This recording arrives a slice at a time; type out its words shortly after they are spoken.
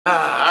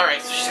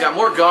Alright, so she's got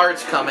more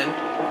guards coming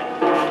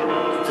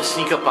to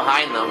sneak up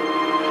behind them.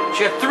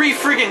 She got 3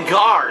 friggin'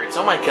 guards.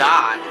 Oh my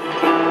god.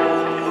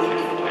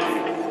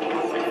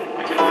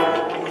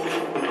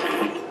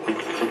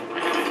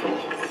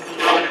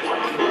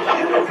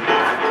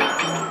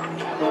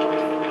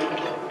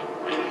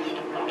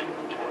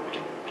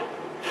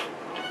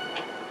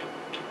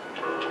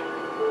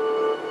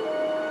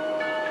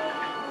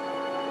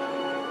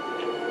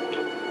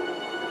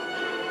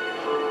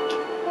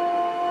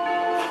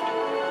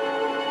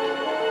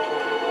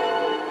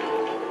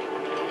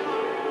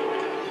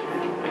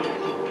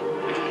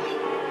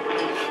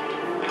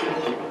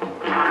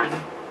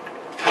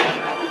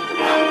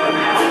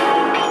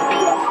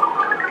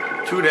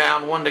 2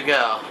 down, 1 to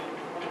go.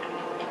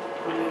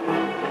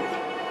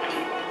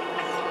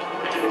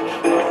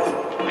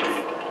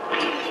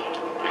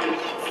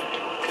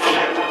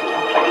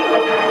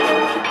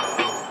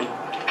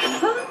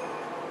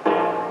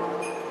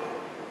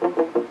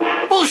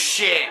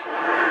 Bullshit!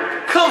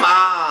 Come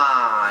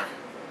on!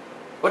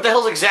 What the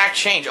hell's exact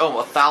change? Oh,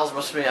 1,000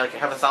 must be like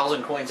have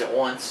 1,000 coins at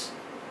once.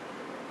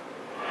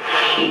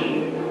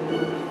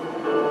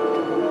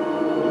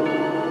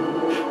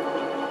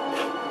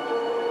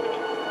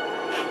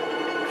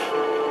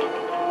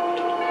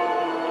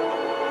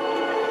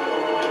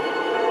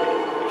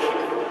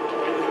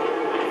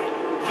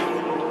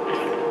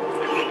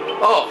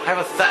 Oh, I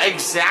have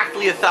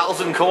exactly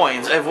 1,000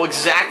 coins. I have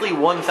exactly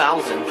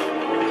 1,000.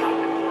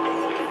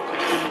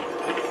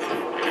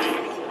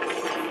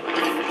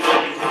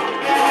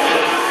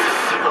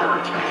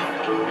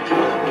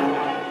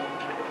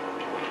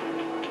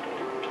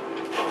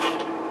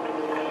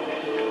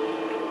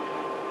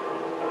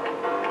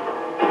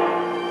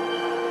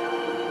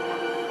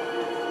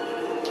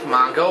 Come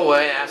on, go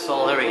away,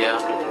 asshole. There we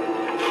go.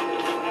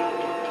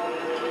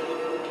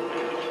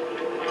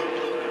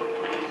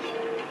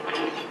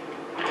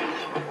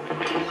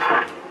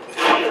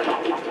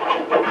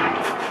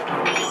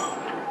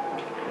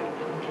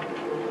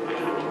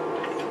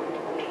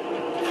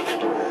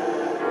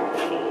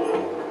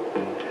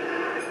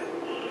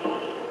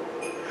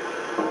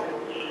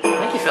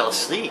 Fell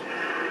asleep.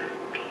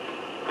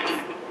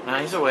 No,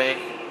 he's awake.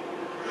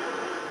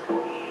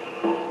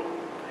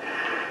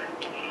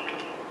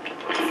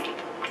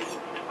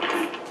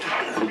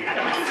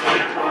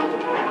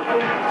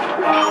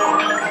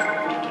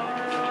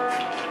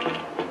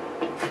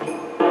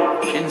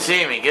 Didn't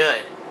see me,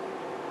 good.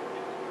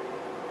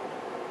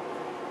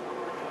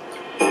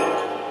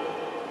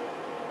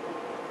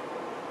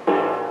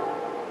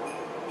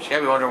 She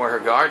gotta be wondering where her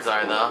guards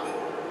are, though.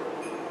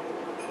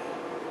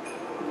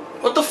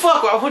 What the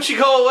fuck? Why won't you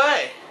go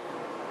away?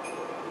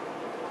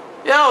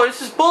 Yo,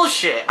 this is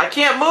bullshit. I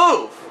can't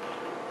move.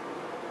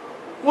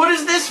 What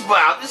is this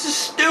about? This is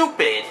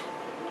stupid.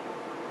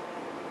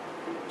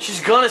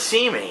 She's gonna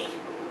see me.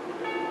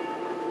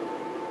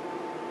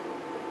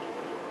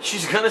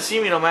 She's gonna see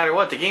me no matter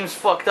what. The game's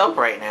fucked up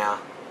right now.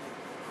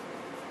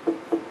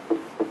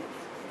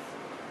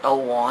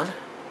 L1.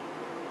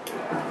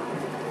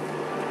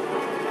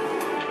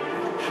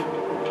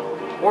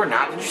 Or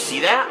not. Did you see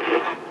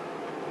that?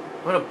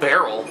 I'm in a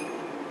barrel.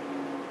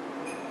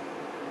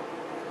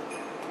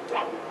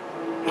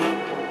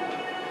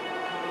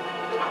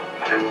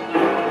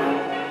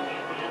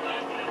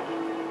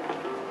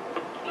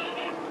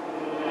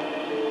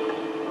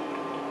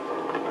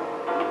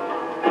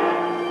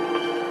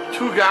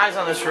 Two guys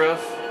on this roof.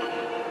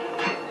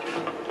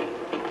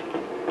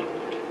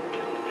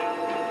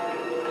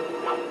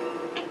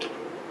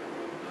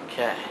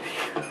 Okay.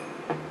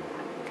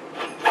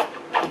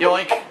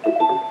 Yoink.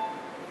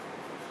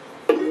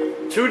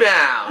 2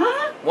 down.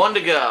 Huh? 1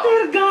 to go.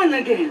 They're gone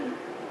again.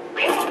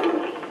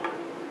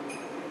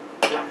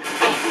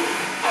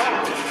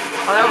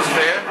 Oh, that was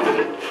fair.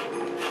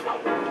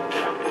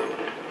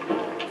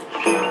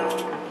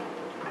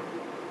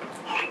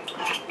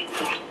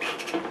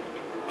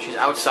 She's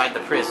outside the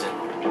prison.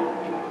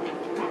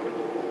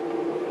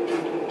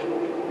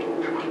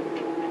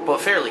 But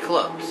fairly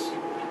close.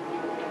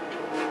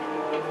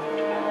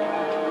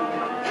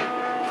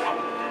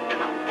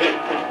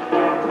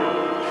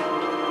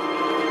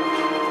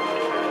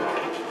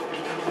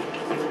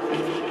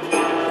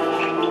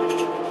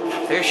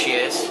 There she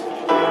is.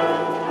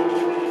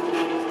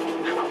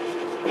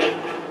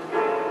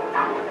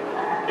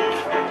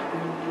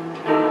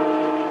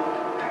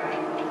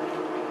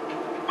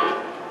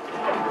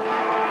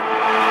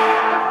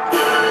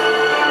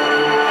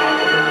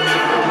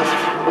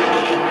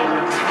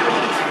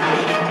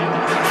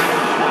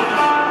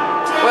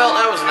 Well,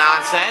 that was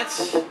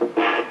nonsense.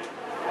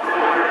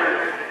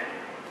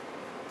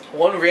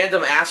 One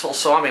random asshole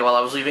saw me while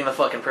I was leaving the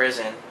fucking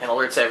prison and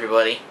alerts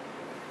everybody.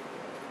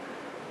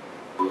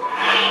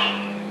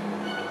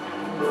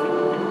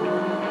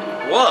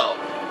 Whoa!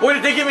 Boy,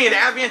 did they give me an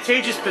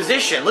advantageous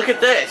position. Look at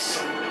this.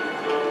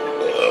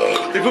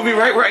 They put me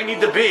right where I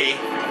need to be.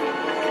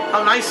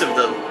 How nice of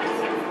them.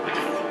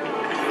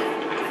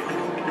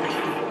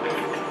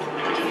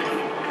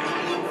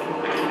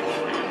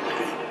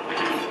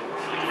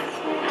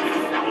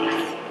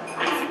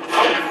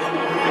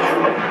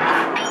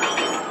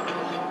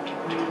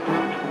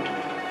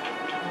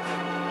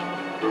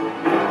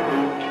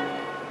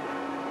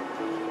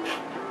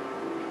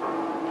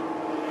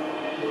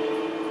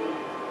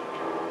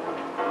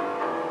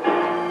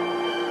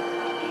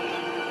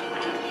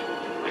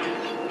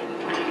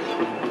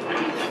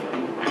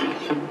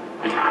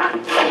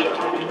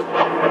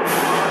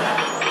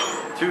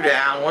 2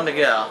 down, 1 to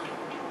go.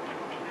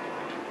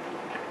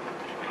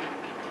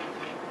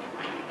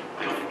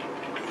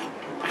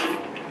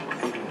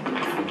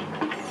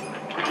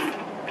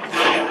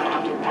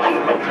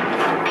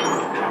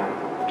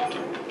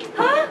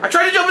 I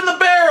tried to jump in the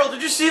barrel.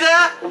 Did you see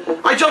that?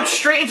 I jumped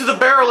straight into the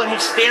barrel and he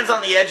stands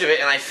on the edge of it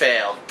and I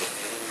failed.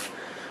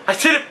 I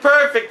did it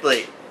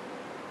perfectly.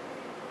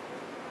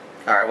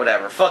 Alright,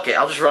 whatever. Fuck it.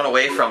 I'll just run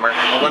away from her.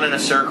 I'll run in a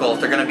circle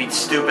if they're gonna be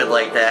stupid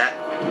like that.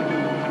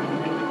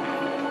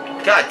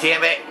 God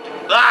damn it.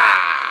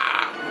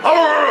 Ah!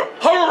 Horror!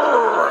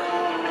 Horror!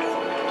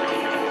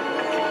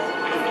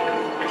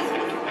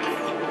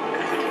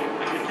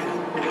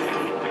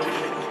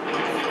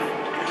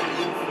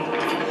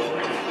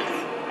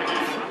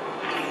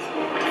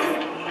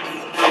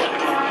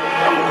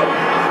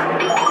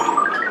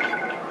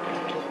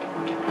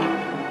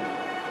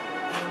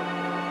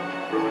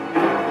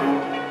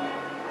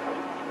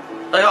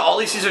 Like, all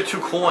these are 2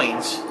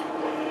 coins.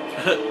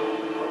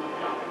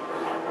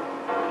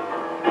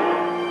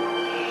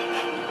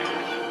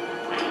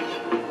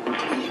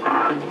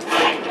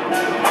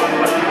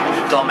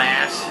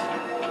 Dumbass.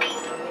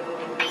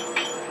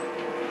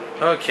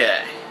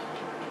 Okay.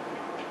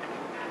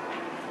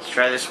 Let's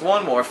try this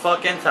one more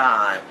fucking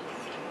time.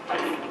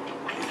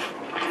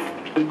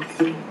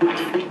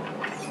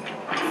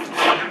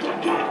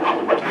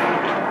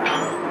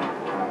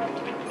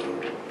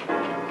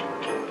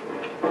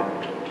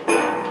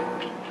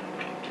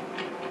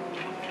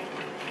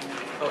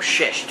 Oh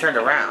shit, she turned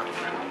around.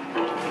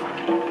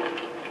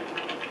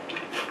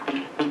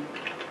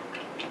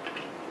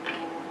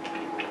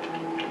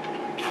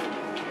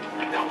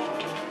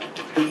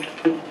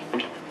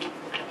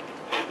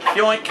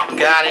 Yoink,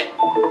 got it.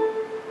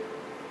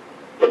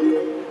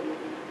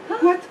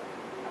 What?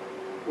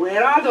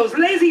 Where are those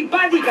lazy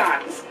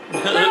bodyguards?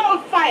 They're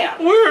on fire!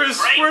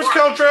 Where's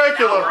Count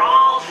Dracula? We're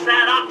all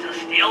set up to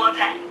steal a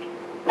tank.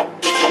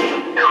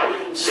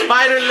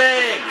 Spider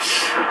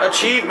legs!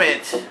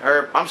 Achievement.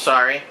 Or, I'm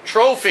sorry,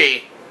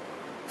 trophy.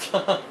 This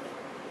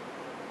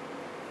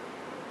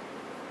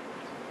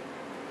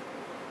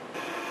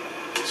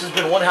has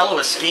been one hell of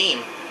a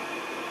scheme.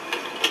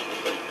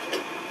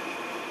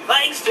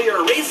 Thanks to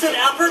your recent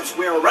efforts,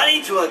 we're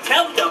ready to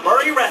attempt a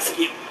Murray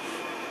rescue.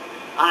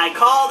 I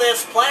call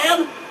this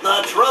plan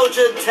the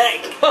Trojan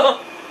Tank.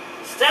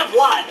 Step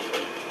 1.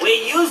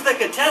 We use the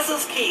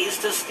Contessa's keys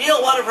to steal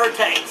one of her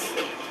tanks.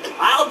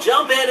 I'll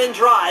jump in and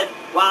drive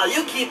while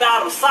you keep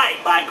out of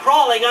sight by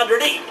crawling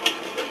underneath.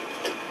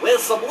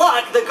 With some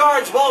luck, the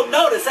guards won't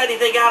notice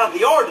anything out of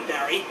the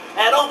ordinary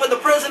and open the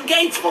prison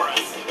gates for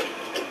us.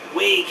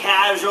 We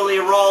casually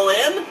roll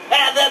in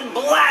and then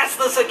blast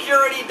the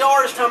security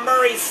doors to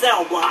Murray's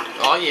cell block.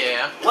 Oh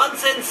yeah.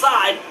 Once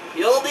inside,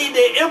 you'll need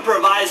to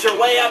improvise your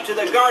way up to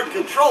the guard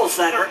control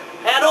center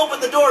and open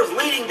the doors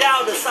leading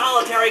down to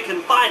solitary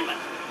confinement.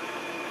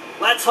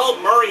 Let's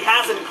hope Murray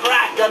hasn't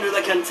cracked under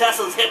the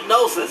Contessa's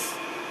hypnosis.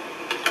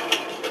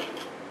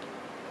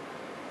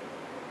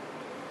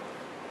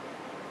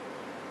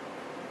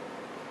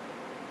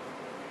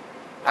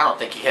 I don't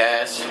think he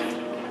has.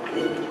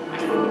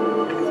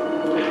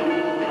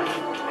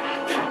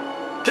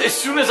 As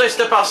soon as I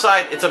step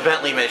outside, it's a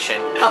Bentley mission.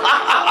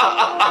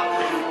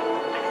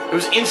 It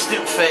was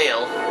instant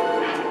fail.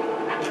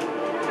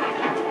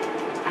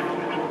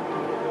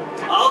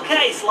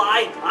 Okay,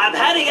 Sly, I'm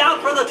heading out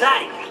for the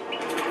tank.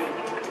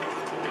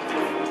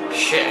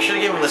 Shit, I should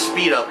have given him the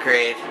speed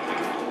upgrade.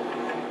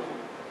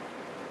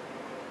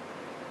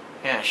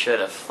 Yeah, I should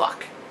have.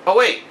 Fuck. Oh,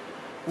 wait.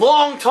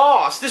 Long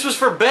toss. This was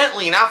for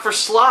Bentley, not for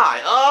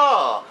Sly.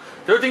 Oh.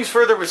 There are things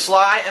further with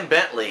Sly and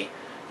Bentley.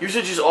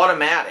 Usage is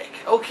automatic.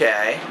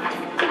 Okay.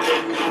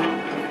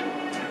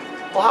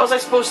 Well, how was I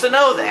supposed to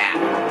know that?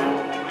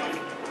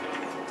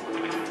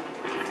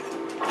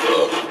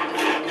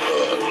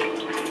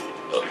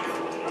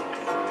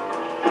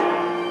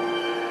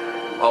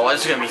 Oh,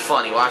 this is gonna be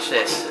funny. Watch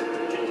this.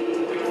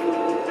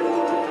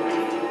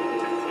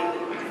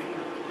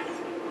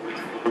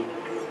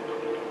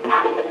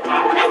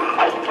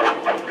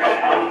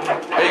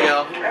 There you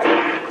go.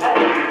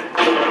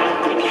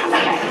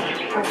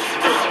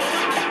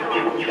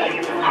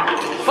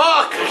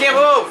 Fuck! I can't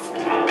move!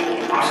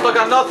 I'm stuck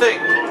on nothing.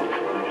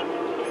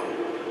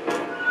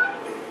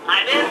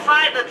 I'm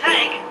inside the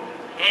tank,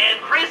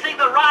 increasing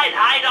the ride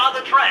height on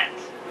the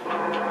treads.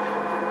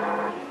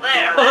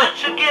 There, that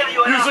should give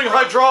you enough. Using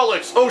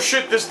hydraulics. Oh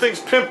shit, this thing's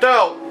pimped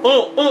out.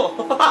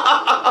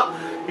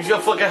 He's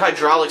got fucking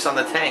hydraulics on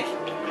the tank.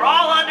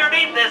 Crawl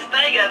underneath this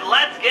thing and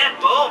let's get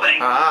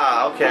moving.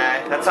 Ah,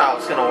 okay. That's how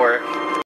it's gonna work.